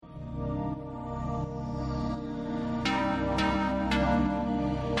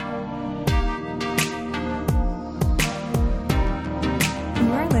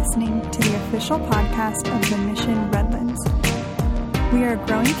listening to the official podcast of the Mission Redlands. We are a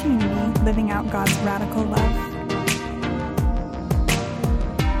growing community living out God's radical love.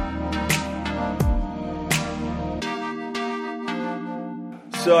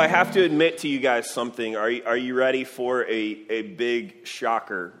 So I have to admit to you guys something. Are you ready for a big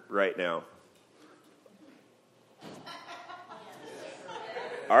shocker right now?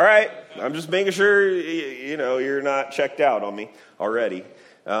 All right. I'm just making sure, you're not checked out on me already.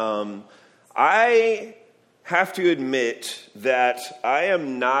 I have to admit that I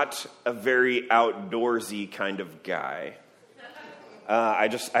am not a very outdoorsy kind of guy. I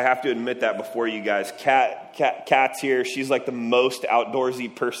have to admit that before you guys. Kat's here. She's like the most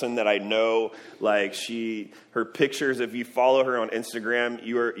outdoorsy person that I know. Like her pictures, if you follow her on Instagram,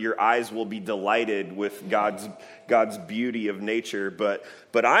 your eyes will be delighted with God's beauty of nature. But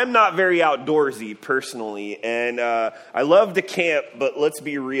I'm not very outdoorsy personally, and I love to camp. But let's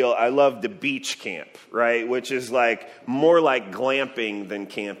be real, I love the beach camp, right? Which is like more like glamping than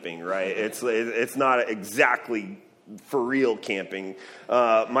camping, right? It's not exactly for real camping.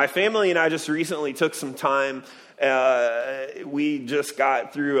 My family and I just recently took some time. We just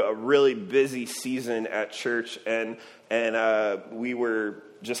got through a really busy season at church, and we were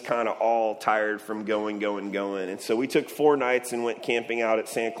just kind of all tired from going. And so we took 4 nights and went camping out at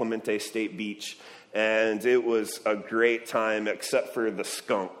San Clemente State Beach, and it was a great time except for the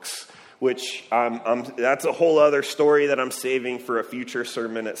skunks, which that's a whole other story that I'm saving for a future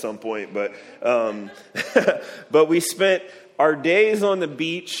sermon at some point. But but we spent our days on the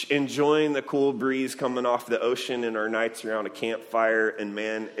beach enjoying the cool breeze coming off the ocean and our nights around a campfire. And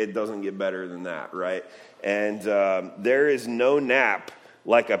man, it doesn't get better than that, right? And there is no nap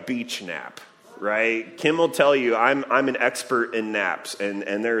like a beach nap, right? Kim will tell you I'm an expert in naps,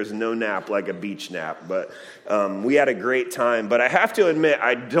 and there is no nap like a beach nap. But we had a great time. But I have to admit,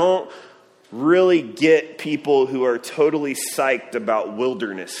 I don't really get people who are totally psyched about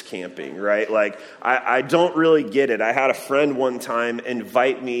wilderness camping, right? Like, I don't really get it. I had a friend one time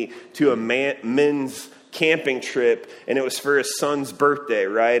invite me to a men's camping trip, and it was for his son's birthday,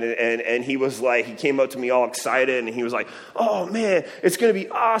 right? And he was like, he came up to me all excited, and he was like, oh man, it's going to be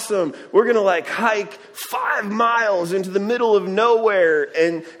awesome. We're going to like hike 5 miles into the middle of nowhere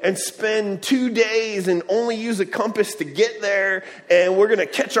and spend 2 days and only use a compass to get there. And we're going to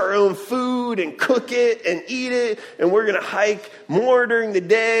catch our own food and cook it and eat it. And we're going to hike more during the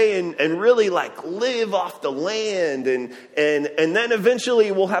day and really like live off the land. And then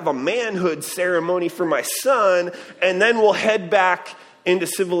eventually we'll have a manhood ceremony for my son, and then we'll head back into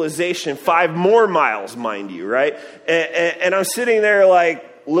civilization, 5 more miles, mind you, right? And I'm sitting there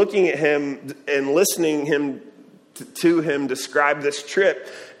like looking at him and listening to him describe this trip,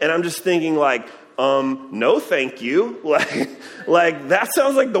 and I'm just thinking like, no thank you. Like that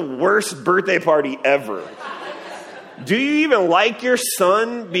sounds like the worst birthday party ever. Do you even like your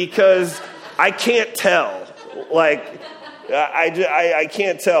son? Because I can't tell. Like, I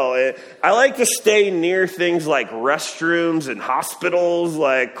can't tell. I like to stay near things like restrooms and hospitals.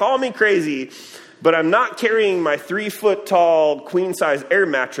 Like, call me crazy, but I'm not carrying my 3-foot-tall queen-size air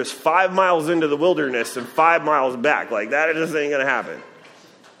mattress 5 miles into the wilderness and 5 miles back. Like, that just ain't going to happen.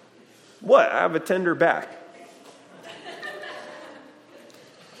 What? I have a tender back.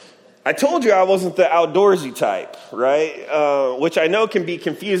 I told you I wasn't the outdoorsy type, right? Which I know can be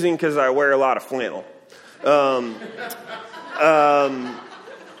confusing because I wear a lot of flannel.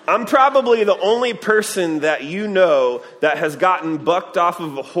 I'm probably the only person that you know that has gotten bucked off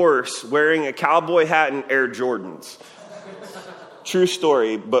of a horse wearing a cowboy hat and Air Jordans. True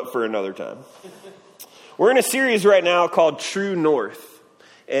story, but for another time. We're in a series right now called True North.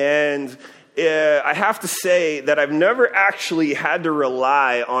 And I have to say that I've never actually had to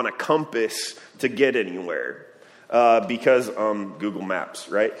rely on a compass to get anywhere because Google Maps,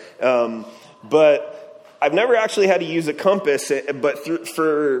 right? But I've never actually had to use a compass, but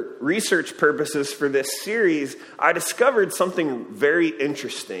for research purposes for this series, I discovered something very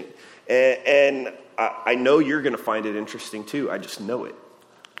interesting. And I know you're going to find it interesting too. I just know it.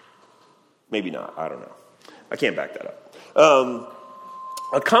 Maybe not. I don't know. I can't back that up.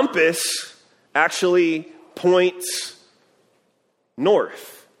 A compass actually points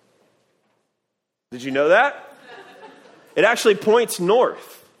north. Did you know that? It actually points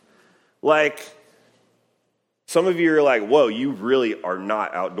north. Like, some of you are like, whoa, you really are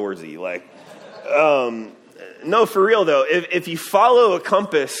not outdoorsy. Like, no, for real though, if you follow a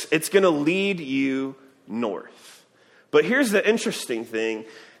compass, it's going to lead you north. But here's the interesting thing.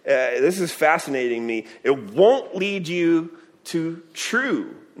 This is fascinating me. It won't lead you to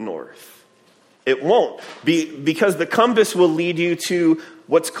true north. It won't. Because the compass will lead you to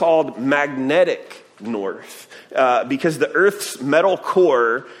what's called magnetic north. Because the Earth's metal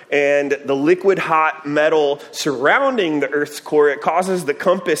core and the liquid hot metal surrounding the Earth's core, it causes the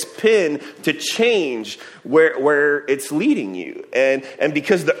compass pin to change where it's leading you. And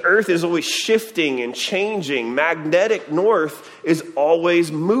because the Earth is always shifting and changing, magnetic north is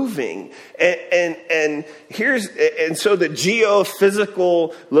always moving. And so the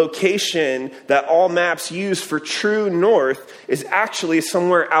geophysical location that all maps use for true north is actually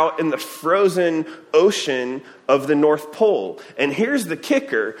somewhere out in the frozen ocean of the North Pole. And here's the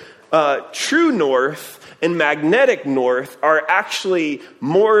kicker. True north and magnetic north are actually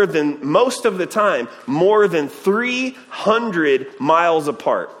most of the time, more than 300 miles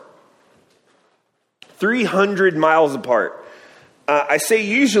apart. 300 miles apart. I say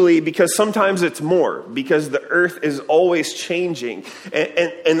usually because sometimes it's more, because the Earth is always changing.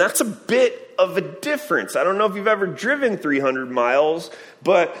 And that's a bit of a difference. I don't know if you've ever driven 300 miles,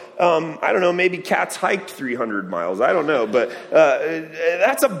 but I don't know, maybe Kat's hiked 300 miles. I don't know, but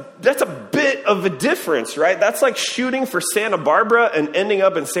that's a bit of a difference, right? That's like shooting for Santa Barbara and ending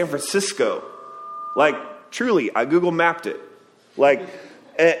up in San Francisco. Like, truly, I Google mapped it. Like,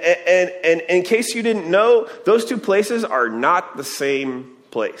 and in case you didn't know, those two places are not the same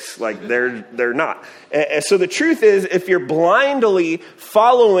place. Like, they're not. And so the truth is, if you're blindly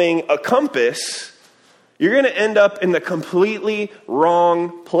following a compass, you're going to end up in the completely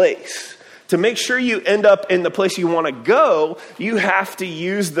wrong place. To make sure you end up in the place you want to go, you have to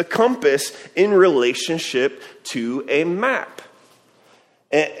use the compass in relationship to a map.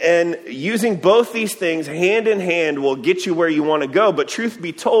 And using both these things hand in hand will get you where you want to go. But truth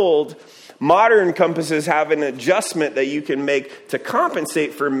be told, modern compasses have an adjustment that you can make to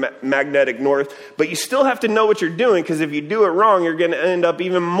compensate for magnetic north, but you still have to know what you're doing, because if you do it wrong, you're going to end up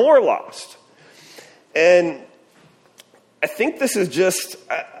even more lost. And I think this is just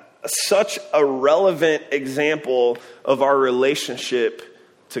such a relevant example of our relationship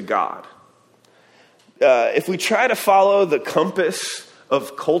to God. If we try to follow the compass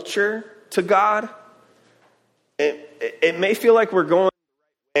of culture to God, it may feel like we're going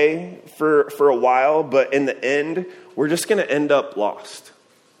the right way for a while, but in the end, we're just going to end up lost.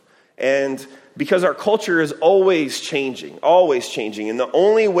 And because our culture is always changing, and the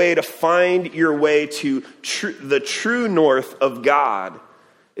only way to find your way to the true north of God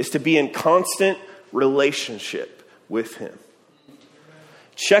is to be in constant relationship with Him.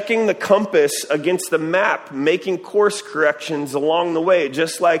 Checking the compass against the map, making course corrections along the way,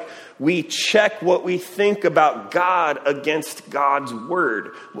 just like we check what we think about God against God's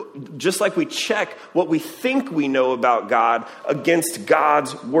word. Just like we check what we think we know about God against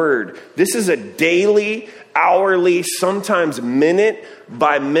God's word. This is a daily, hourly, sometimes minute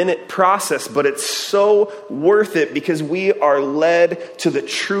by minute process, but it's so worth it because we are led to the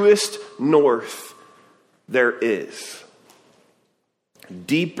truest north there is.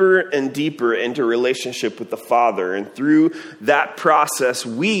 Deeper and deeper into relationship with the Father. And through that process,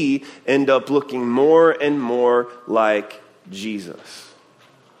 we end up looking more and more like Jesus.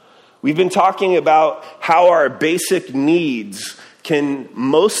 We've been talking about how our basic needs can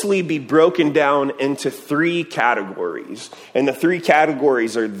mostly be broken down into 3 categories. And the 3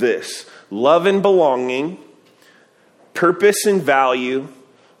 categories are this: love and belonging, purpose and value,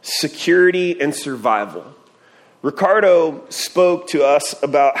 security and survival. Ricardo spoke to us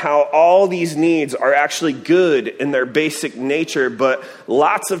about how all these needs are actually good in their basic nature, but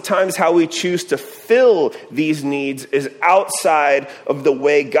lots of times how we choose to fill these needs is outside of the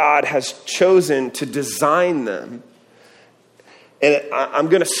way God has chosen to design them. And I'm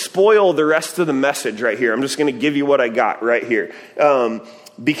going to spoil the rest of the message right here. I'm just going to give you what I got right here.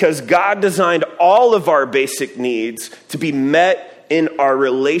 Because God designed all of our basic needs to be met in our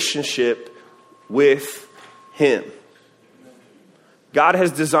relationship with Him. God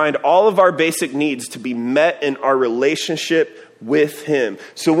has designed all of our basic needs to be met in our relationship with Him.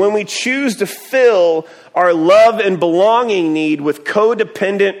 So when we choose to fill our love and belonging need with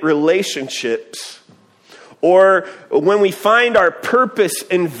codependent relationships, or when we find our purpose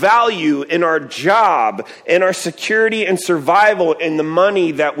and value in our job and our security and survival in the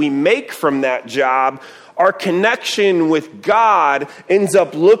money that we make from that job, our connection with God ends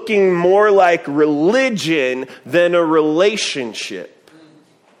up looking more like religion than a relationship.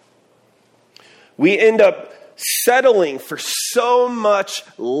 We end up settling for so much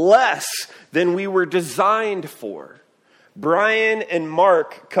less than we were designed for. Brian and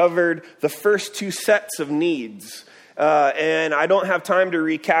Mark covered the first 2 sets of needs. And I don't have time to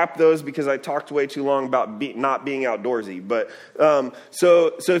recap those because I talked way too long about not being outdoorsy. But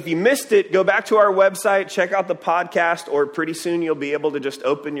so if you missed it, go back to our website, check out the podcast, or pretty soon you'll be able to just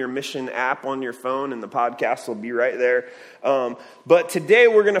open your Mission app on your phone and the podcast will be right there. But today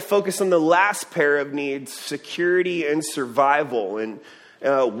we're going to focus on the last pair of needs, security and survival. And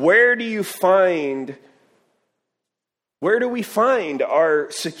where do we find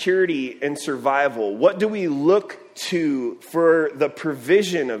our security and survival? What do we look to for the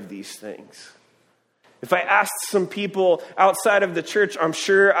provision of these things? If I asked some people outside of the church, I'm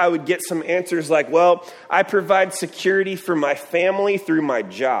sure I would get some answers like, well, I provide security for my family through my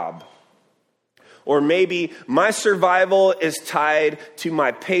job. Or maybe my survival is tied to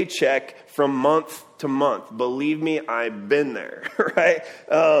my paycheck from month to month. Believe me, I've been there, right?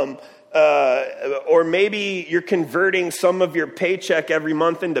 Or maybe you're converting some of your paycheck every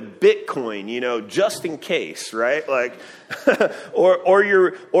month into Bitcoin, just in case, right? Like,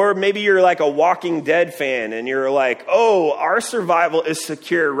 or maybe you're like a Walking Dead fan and you're like, oh, our survival is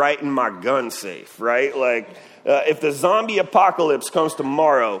secure right in my gun safe, right? Like, if the zombie apocalypse comes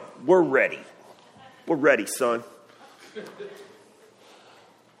tomorrow, we're ready. We're ready, son.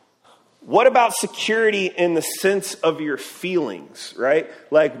 What about security in the sense of your feelings, right?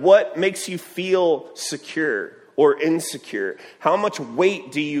 Like, what makes you feel secure or insecure? How much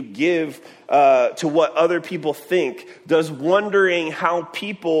weight do you give to what other people think? Does wondering how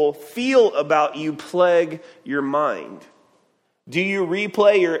people feel about you plague your mind? Do you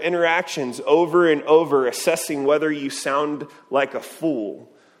replay your interactions over and over, assessing whether you sound like a fool?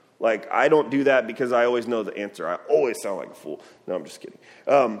 Like, I don't do that because I always know the answer. I always sound like a fool. No, I'm just kidding.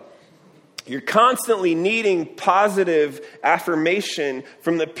 You're constantly needing positive affirmation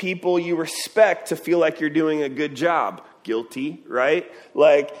from the people you respect to feel like you're doing a good job. Guilty, right?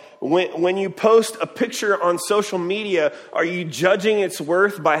 Like, when you post a picture on social media, are you judging its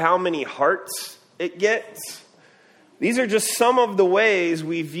worth by how many hearts it gets? These are just some of the ways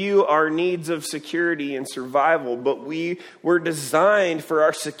we view our needs of security and survival, but we were designed for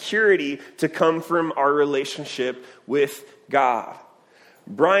our security to come from our relationship with God.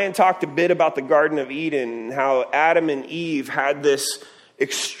 Brian talked a bit about the Garden of Eden and how Adam and Eve had this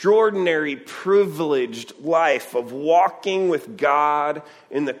extraordinary, privileged life of walking with God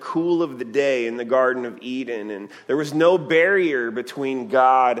in the cool of the day in the Garden of Eden. And there was no barrier between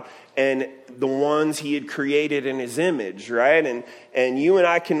God and the ones he had created in his image, right? And you and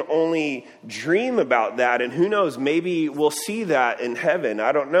I can only dream about that. And who knows, maybe we'll see that in heaven.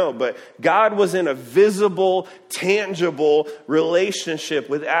 I don't know. But God was in a visible, tangible relationship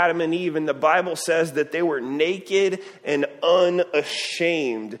with Adam and Eve. And the Bible says that they were naked and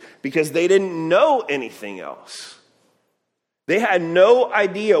unashamed because they didn't know anything else. They had no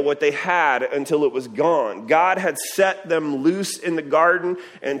idea what they had until it was gone. God had set them loose in the garden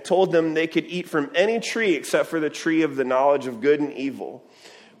and told them they could eat from any tree except for the tree of the knowledge of good and evil.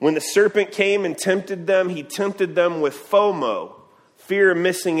 When the serpent came and tempted them, he tempted them with FOMO, fear of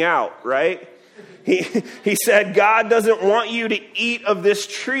missing out, right? He said, God doesn't want you to eat of this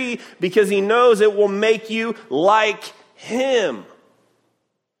tree because he knows it will make you like him.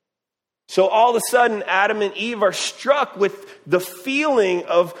 So all of a sudden, Adam and Eve are struck with the feeling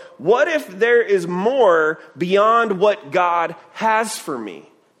of, what if there is more beyond what God has for me?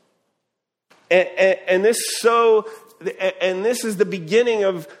 And this is the beginning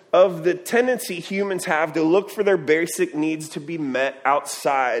of the tendency humans have to look for their basic needs to be met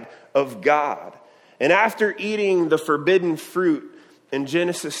outside of God. And after eating the forbidden fruit in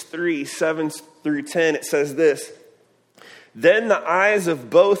Genesis 3:7-10, it says this: Then the eyes of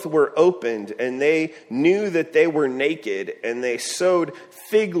both were opened, and they knew that they were naked, and they sewed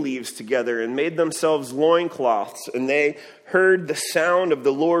fig leaves together and made themselves loincloths. And they heard the sound of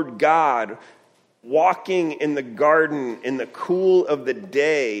the Lord God walking in the garden in the cool of the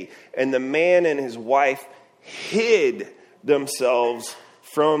day. And the man and his wife hid themselves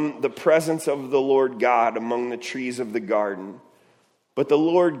from the presence of the Lord God among the trees of the garden. But the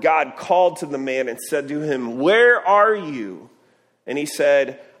Lord God called to the man and said to him, Where are you? And he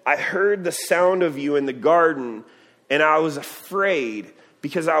said, I heard the sound of you in the garden, and I was afraid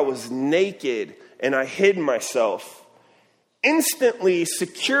because I was naked and I hid myself. Instantly,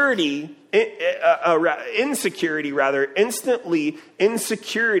 insecurity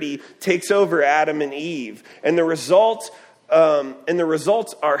takes over Adam and Eve. And the results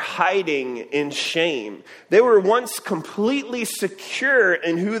are hiding in shame. They were once completely secure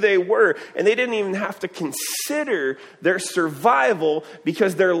in who they were, and they didn't even have to consider their survival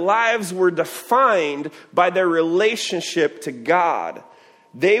because their lives were defined by their relationship to God.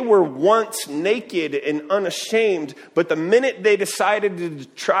 They were once naked and unashamed, but the minute they decided to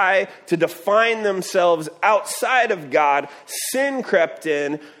try to define themselves outside of God, sin crept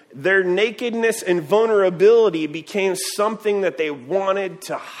in. Their nakedness and vulnerability became something that they wanted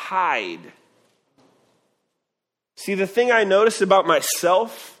to hide. See, the thing I notice about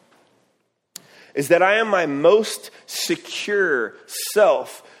myself is that I am my most secure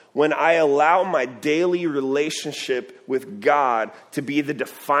self when I allow my daily relationship with God to be the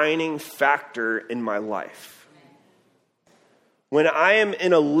defining factor in my life. When I am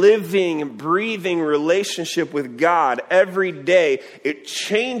in a living, breathing relationship with God every day, it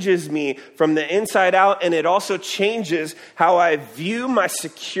changes me from the inside out, and it also changes how I view my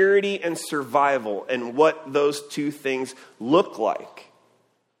security and survival and what those two things look like.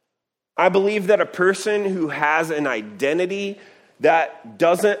 I believe that a person who has an identity that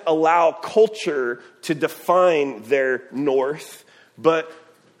doesn't allow culture to define their north, but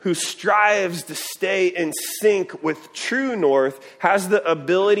who strives to stay in sync with true north, has the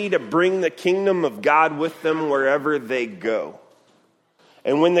ability to bring the kingdom of God with them wherever they go.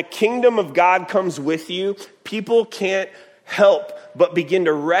 And when the kingdom of God comes with you, people can't help but begin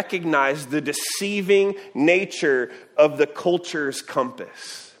to recognize the deceiving nature of the culture's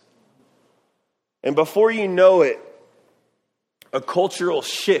compass. And before you know it, a cultural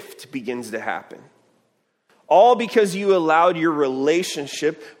shift begins to happen. All because you allowed your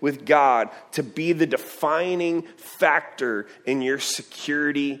relationship with God to be the defining factor in your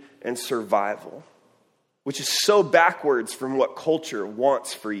security and survival, which is so backwards from what culture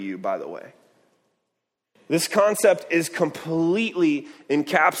wants for you, by the way. This concept is completely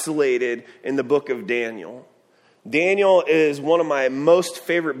encapsulated in the book of Daniel. Daniel is one of my most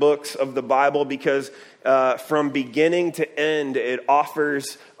favorite books of the Bible because from beginning to end, it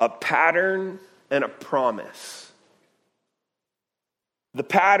offers a pattern and a promise. The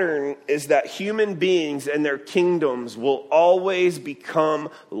pattern is that human beings and their kingdoms will always become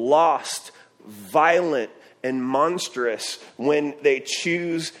lost, violent, and monstrous when they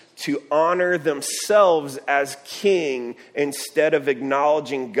choose to honor themselves as king instead of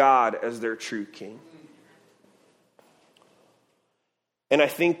acknowledging God as their true king. And I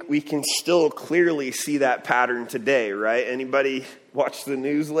think we can still clearly see that pattern today, right? Anybody watch the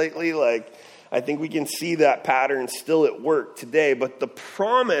news lately? I think we can see that pattern still at work today. But the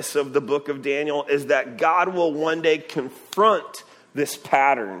promise of the book of Daniel is that God will one day confront this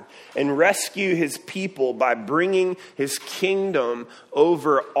pattern and rescue his people by bringing his kingdom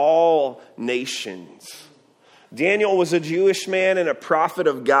over all nations. Daniel was a Jewish man and a prophet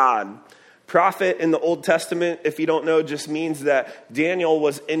of God. Prophet in the Old Testament, if you don't know, just means that Daniel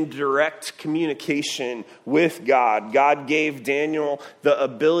was in direct communication with God. God gave Daniel the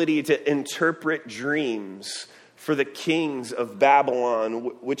ability to interpret dreams for the kings of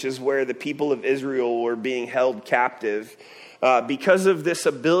Babylon, which is where the people of Israel were being held captive. Because of this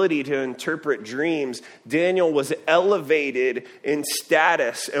ability to interpret dreams, Daniel was elevated in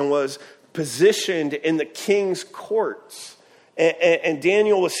status and was positioned in the king's courts. And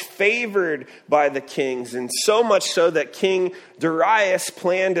Daniel was favored by the kings, and so much so that King Darius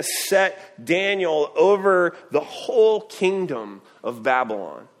planned to set Daniel over the whole kingdom of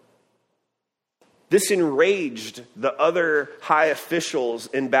Babylon. This enraged the other high officials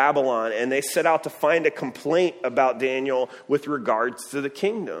in Babylon, and they set out to find a complaint about Daniel with regards to the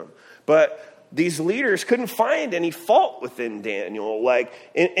kingdom. But these leaders couldn't find any fault within Daniel.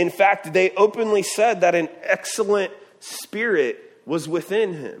 In fact, they openly said that an excellent spirit was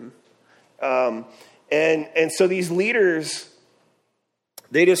within him. And so these leaders,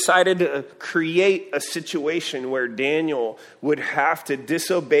 they decided to create a situation where Daniel would have to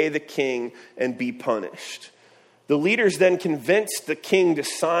disobey the king and be punished. The leaders then convinced the king to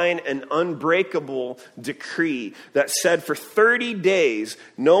sign an unbreakable decree that said for 30 days,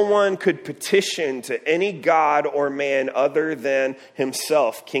 no one could petition to any god or man other than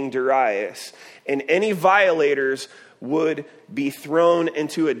himself, King Darius. And any violators would be thrown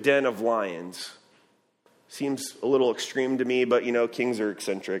into a den of lions. Seems a little extreme to me, but kings are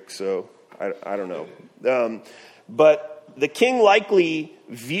eccentric, so I don't know. But the king likely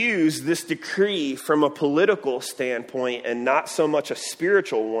views this decree from a political standpoint and not so much a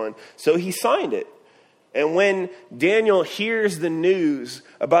spiritual one, so he signed it. And when Daniel hears the news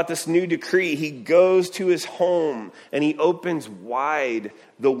about this new decree, he goes to his home and he opens wide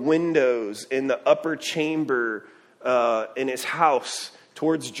the windows in the upper chamber in his house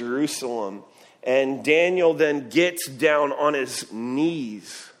towards Jerusalem. And Daniel then gets down on his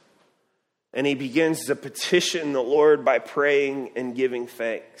knees and he begins to petition the Lord by praying and giving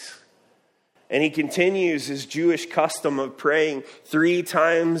thanks. And he continues his Jewish custom of praying 3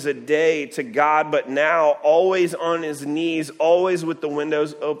 times a day to God, but now always on his knees, always with the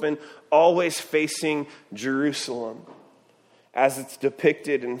windows open, always facing Jerusalem, as it's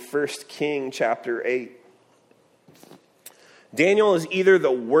depicted in 1 Kings chapter 8. Daniel is either the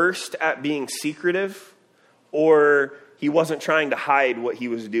worst at being secretive, or he wasn't trying to hide what he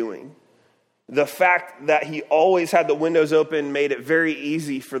was doing. The fact that he always had the windows open made it very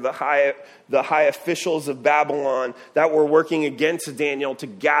easy for the high officials of Babylon that were working against Daniel to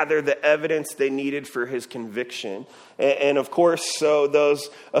gather the evidence they needed for his conviction. And of course, so those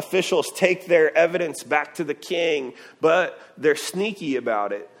officials take their evidence back to the king, but they're sneaky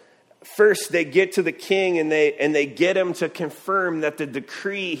about it. First, they get to the king and they get him to confirm that the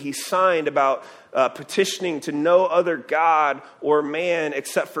decree he signed about petitioning to no other god or man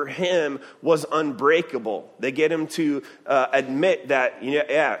except for him was unbreakable. They get him to admit that,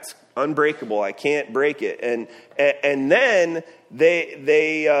 it's unbreakable. I can't break it. And then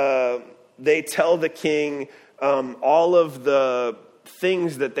they tell the king all of the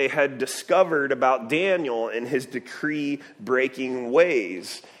things that they had discovered about Daniel and his decree-breaking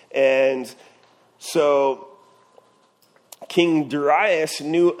ways. And so King Darius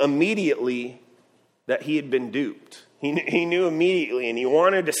knew immediately that he had been duped. He knew immediately, and he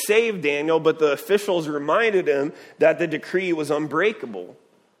wanted to save Daniel, but the officials reminded him that the decree was unbreakable.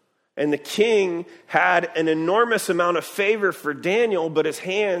 And the king had an enormous amount of favor for Daniel, but his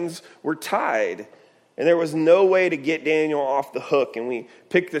hands were tied. And there was no way to get Daniel off the hook. And we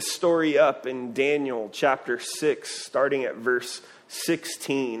pick this story up in Daniel chapter 6, starting at verse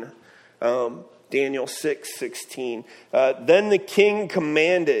 16. Daniel 6:16. Then the king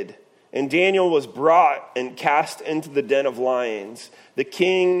commanded, and Daniel was brought and cast into the den of lions. The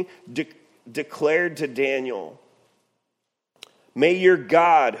king declared to Daniel, "May your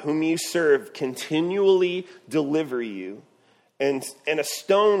God, whom you serve, continually deliver you." And a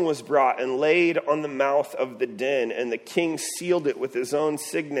stone was brought and laid on the mouth of the den, and the king sealed it with his own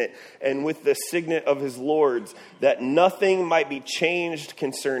signet and with the signet of his lords, that nothing might be changed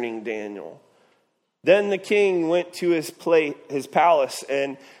concerning Daniel. Then the king went to his palace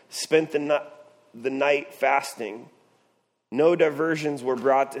and spent the night fasting. No diversions were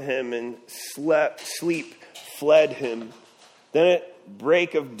brought to him, and sleep fled him. Then at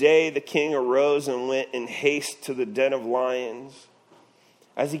break of day, the king arose and went in haste to the den of lions.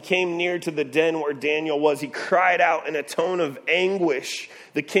 As he came near to the den where Daniel was, he cried out in a tone of anguish.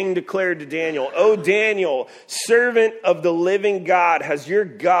 The king declared to Daniel, "O Daniel, servant of the living God, has your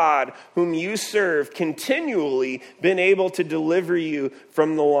God, whom you serve, continually been able to deliver you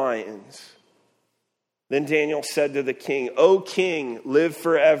from the lions?" Then Daniel said to the king, "O king, live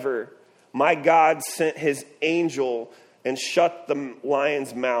forever. My God sent his angel and shut the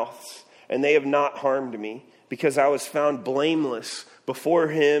lions' mouths, and they have not harmed me, because I was found blameless before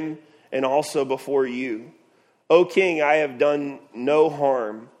him and also before you. O king, I have done no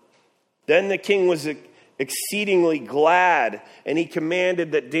harm." Then the king was exceedingly glad, and he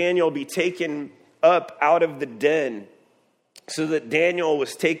commanded that Daniel be taken up out of the den. So Daniel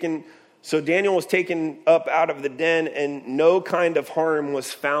was taken up out of the den, and no kind of harm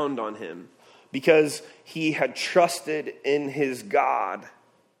was found on him, because he had trusted in his God.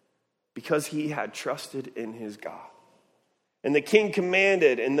 Because he had trusted in his God. And the king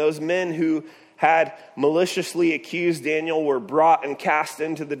commanded, and those men who had maliciously accused Daniel were brought and cast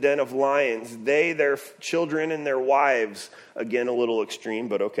into the den of lions. They, their children, and their wives. Again, a little extreme,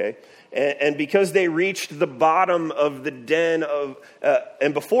 but okay. And because they reached the bottom of the den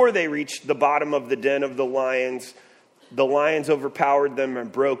and before they reached the bottom of the den of the lions overpowered them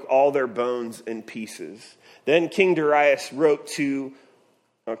and broke all their bones in pieces. Then King Darius wrote to,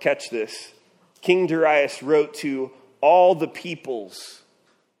 King Darius wrote to all the peoples,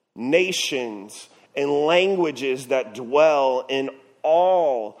 nations, and languages that dwell in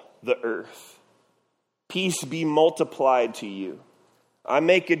all the earth. Peace be multiplied to you. I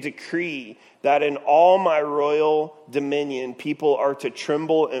make a decree that in all my royal dominion, people are to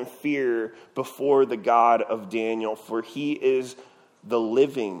tremble and fear before the God of Daniel, for he is the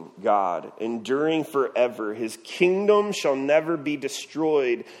living God, enduring forever. His kingdom shall never be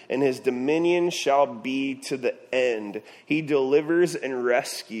destroyed, and his dominion shall be to the end. He delivers and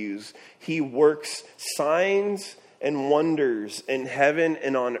rescues. He works signs and wonders in heaven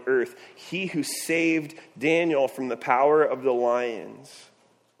and on earth. He who saved Daniel from the power of the lions.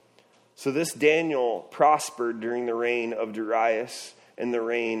 So this Daniel prospered during the reign of Darius and the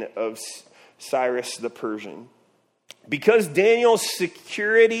reign of Cyrus the Persian. Because Daniel's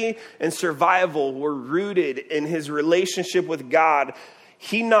security and survival were rooted in his relationship with God,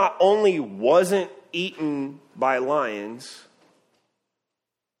 he not only wasn't eaten by lions,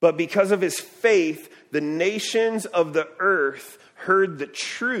 but because of his faith, the nations of the earth heard the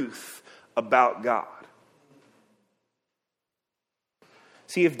truth about God.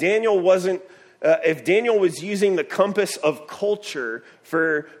 See, if Daniel was using the compass of culture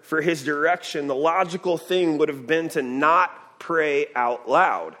for his direction, the logical thing would have been to not pray out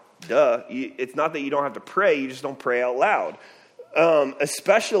loud. Duh. It's not that you don't have to pray, you just don't pray out loud.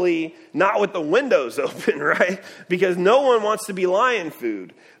 Especially not with the windows open, right? Because no one wants to be lion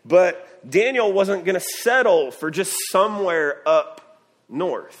food. But Daniel wasn't going to settle for just somewhere up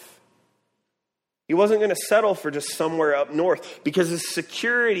north. He wasn't going to settle for just somewhere up north because his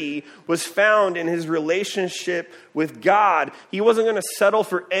security was found in his relationship with God. He wasn't going to settle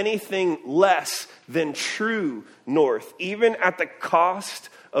for anything less than true north, even at the cost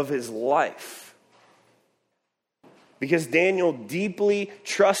of his life. Because Daniel deeply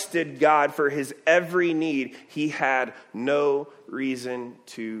trusted God for his every need, he had no reason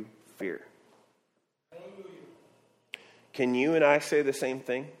to fear. Can you and I say the same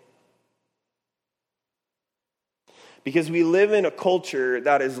thing? Because we live in a culture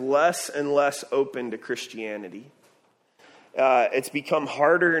that is less and less open to Christianity. It's become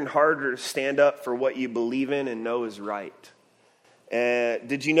harder and harder to stand up for what you believe in and know is right.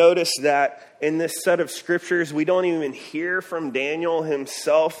 Did you notice that in this set of scriptures, we don't even hear from Daniel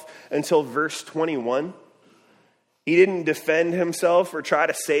himself until verse 21? He didn't defend himself or try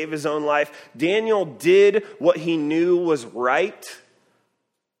to save his own life. Daniel did what he knew was right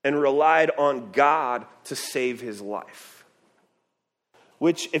and relied on God to save his life.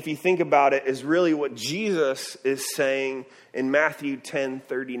 Which, if you think about it, is really what Jesus is saying in Matthew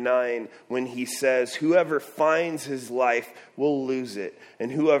 10:39 when he says, whoever finds his life will lose it,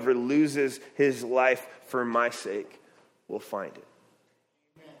 and whoever loses his life for my sake will find it.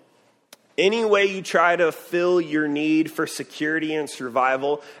 Amen. Any way you try to fill your need for security and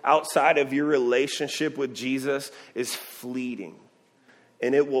survival outside of your relationship with Jesus is fleeting.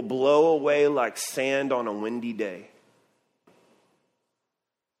 And it will blow away like sand on a windy day.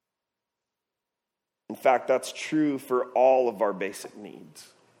 In fact, that's true for all of our basic needs.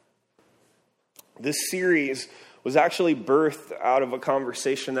 This series was actually birthed out of a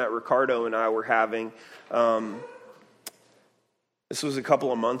conversation that Ricardo and I were having. This was a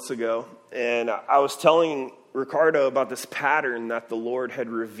couple of months ago. And I was telling Ricardo about this pattern that the Lord had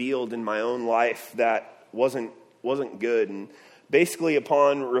revealed in my own life that wasn't good. And basically,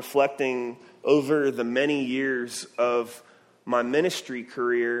 upon reflecting over the many years of my ministry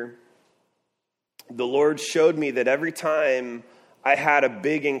career, the Lord showed me that every time I had a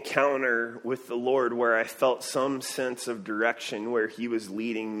big encounter with the Lord where I felt some sense of direction, where he was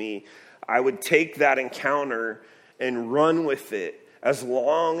leading me, I would take that encounter and run with it as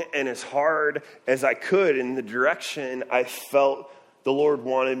long and as hard as I could in the direction I felt the Lord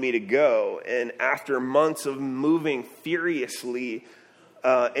wanted me to go. And after months of moving furiously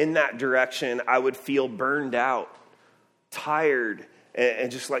in that direction, I would feel burned out, tired, and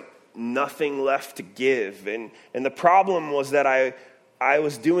just like nothing left to give. And the problem was that I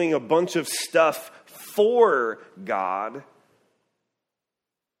was doing a bunch of stuff for God,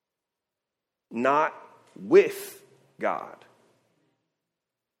 not with God.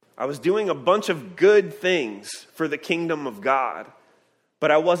 I was doing a bunch of good things for the kingdom of God, but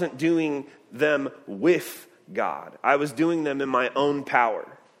I wasn't doing them with God. I was doing them in my own power.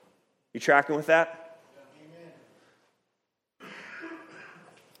 You tracking with that?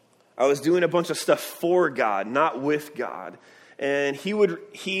 I was doing a bunch of stuff for God, not with God. And he would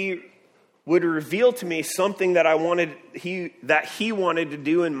reveal to me something that he wanted to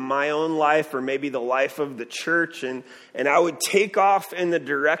do in my own life, or maybe the life of the church, and I would take off in the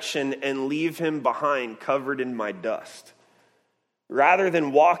direction and leave him behind, covered in my dust. Rather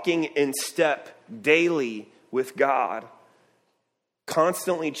than walking in step daily with God,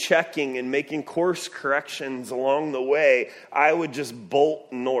 constantly checking and making course corrections along the way, I would just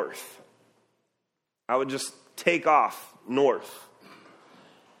bolt north. I would just take off north.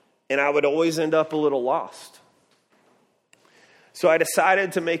 And I would always end up a little lost. So I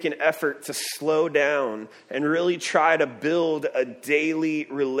decided to make an effort to slow down and really try to build a daily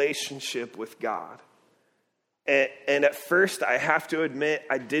relationship with God. And at first, I have to admit,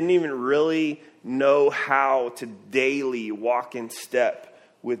 I didn't even really know how to daily walk in step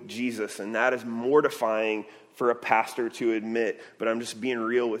with Jesus. And that is mortifying for a pastor to admit, but I'm just being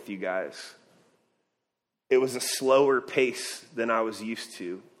real with you guys. It was a slower pace than I was used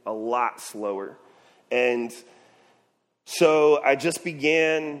to, a lot slower. And so I just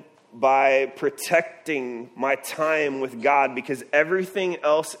began by protecting my time with God, because everything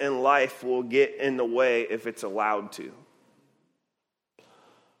else in life will get in the way if it's allowed to.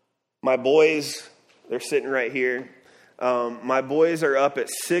 My boys, they're sitting right here. My boys are up at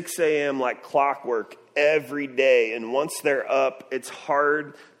 6 a.m. like clockwork every day. And once they're up, it's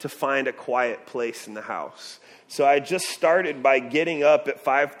hard to find a quiet place in the house. So I just started by getting up at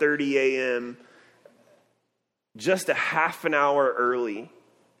 5:30 a.m. just a half an hour early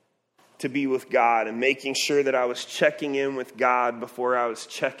to be with God, and making sure that I was checking in with God before I was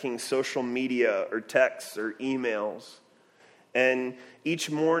checking social media or texts or emails. And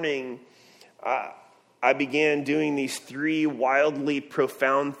each morning, I began doing these 3 wildly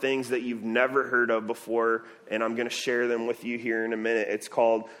profound things that you've never heard of before, and I'm going to share them with you here in a minute.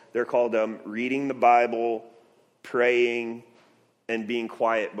 They're called reading the Bible, praying, and being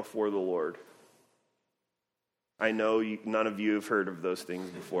quiet before the Lord. I know none of you have heard of those things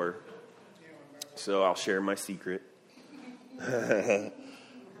before, so I'll share my secret.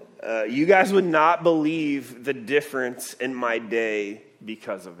 You guys would not believe the difference in my day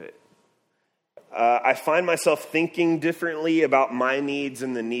because of it. I find myself thinking differently about my needs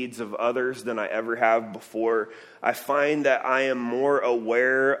and the needs of others than I ever have before. I find that I am more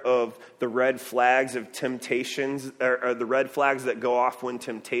aware of the red flags of temptations, or the red flags that go off when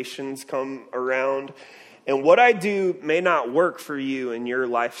temptations come around. And what I do may not work for you in your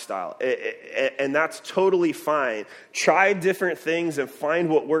lifestyle, and that's totally fine. Try different things and find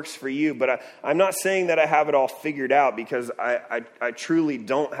what works for you, but I'm not saying that I have it all figured out, because I truly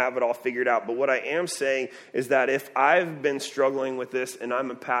don't have it all figured out. But what I am saying is that if I've been struggling with this and I'm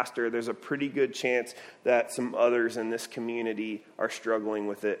a pastor, there's a pretty good chance that some others in this community are struggling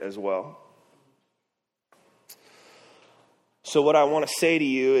with it as well. So what I want to say to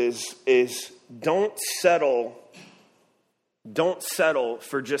you is don't settle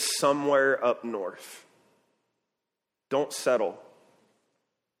for just somewhere up north. Don't settle.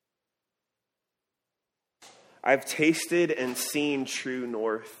 I've tasted and seen true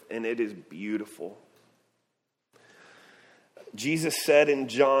north, and it is beautiful. Jesus said in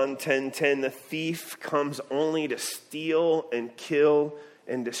John 10:10, the thief comes only to steal and kill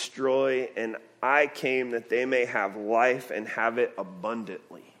and destroy, and I came that they may have life and have it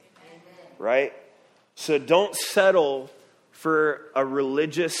abundantly. Amen. Right? So don't settle for a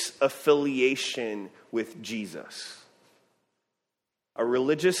religious affiliation with Jesus. A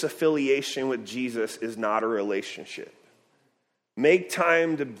religious affiliation with Jesus is not a relationship. Make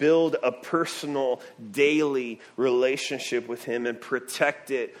time to build a personal, daily relationship with Him and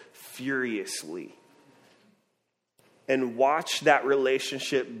protect it furiously. And watch that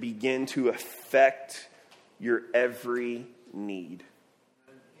relationship begin to affect your every need.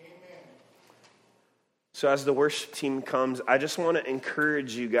 So as the worship team comes, I just want to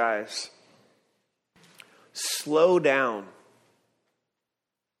encourage you guys. Slow down.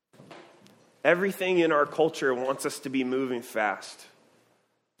 Everything in our culture wants us to be moving fast.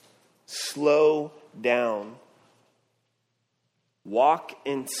 Slow down. Walk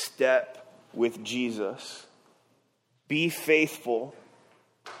in step with Jesus. Be faithful.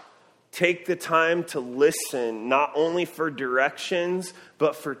 Take the time to listen, not only for directions,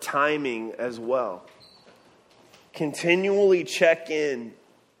 but for timing as well. Continually check in.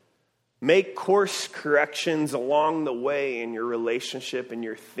 Make course corrections along the way in your relationship and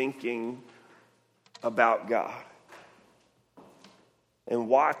your thinking about God. And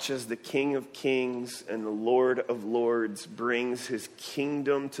watch as the King of Kings and the Lord of Lords brings His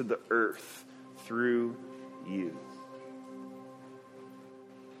kingdom to the earth through you.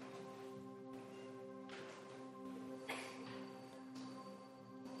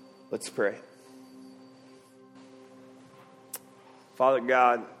 Let's pray. Father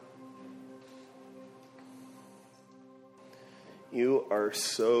God, you are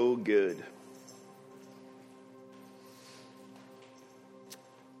so good.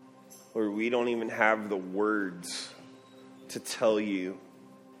 Lord, we don't even have the words to tell you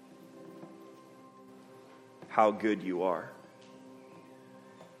how good you are.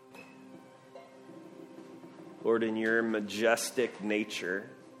 Lord, in your majestic nature,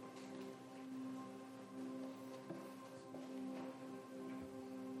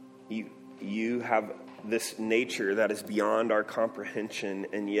 you have this nature that is beyond our comprehension,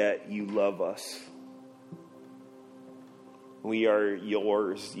 and yet you love us. We are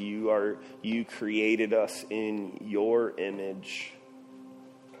yours. You created us in your image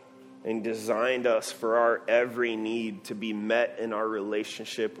and designed us for our every need to be met in our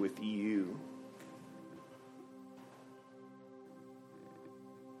relationship with you.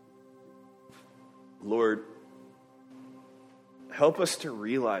 Lord, help us to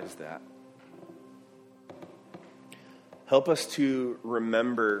realize that. Help us to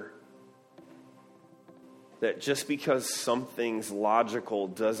remember that just because something's logical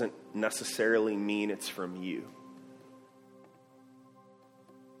doesn't necessarily mean it's from you.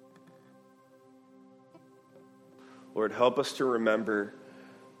 Lord, help us to remember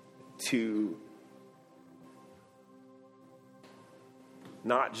to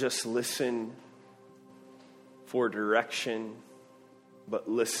not just listen for direction, but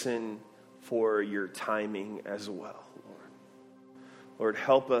listen for your timing as well, Lord. Lord,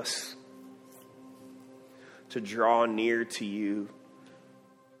 help us to draw near to you,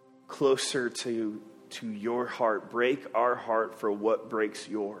 closer to your heart. Break our heart for what breaks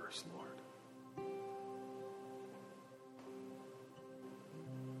yours, Lord.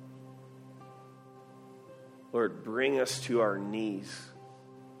 Lord, bring us to our knees.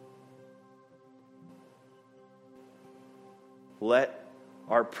 Let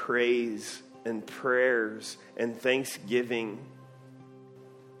our praise and prayers and thanksgiving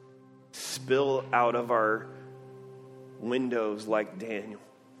spill out of our windows like Daniel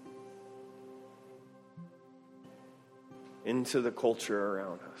into the culture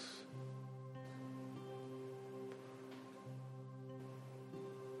around us.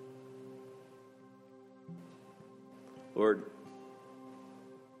 Lord,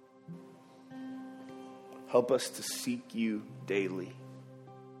 help us to seek you daily.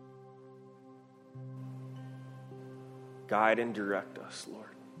 Guide and direct us, Lord.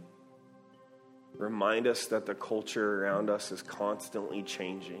 Remind us that the culture around us is constantly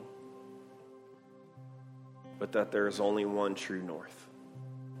changing, but that there is only one true north.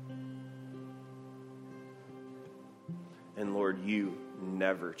 And Lord, you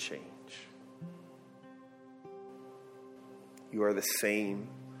never change. You are the same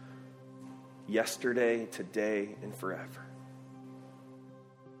yesterday, today, and forever.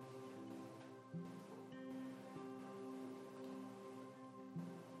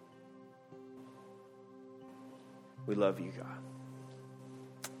 We love you, God.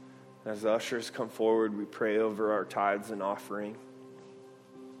 As the ushers come forward, we pray over our tithes and offering.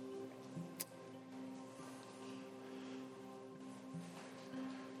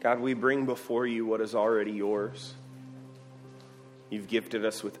 God, we bring before you what is already yours. You've gifted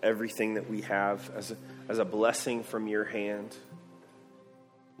us with everything that we have as a blessing from your hand.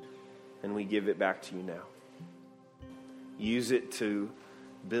 And we give it back to you now. Use it to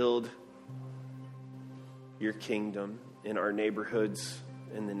build your kingdom in our neighborhoods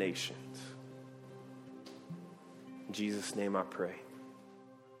and the nations. In Jesus' name I pray.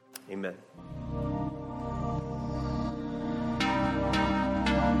 Amen.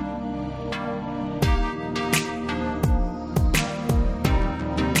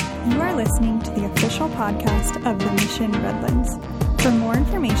 You are listening to the official podcast of The Mission Redlands. For more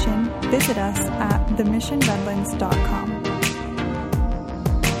information, visit us at themissionredlands.com.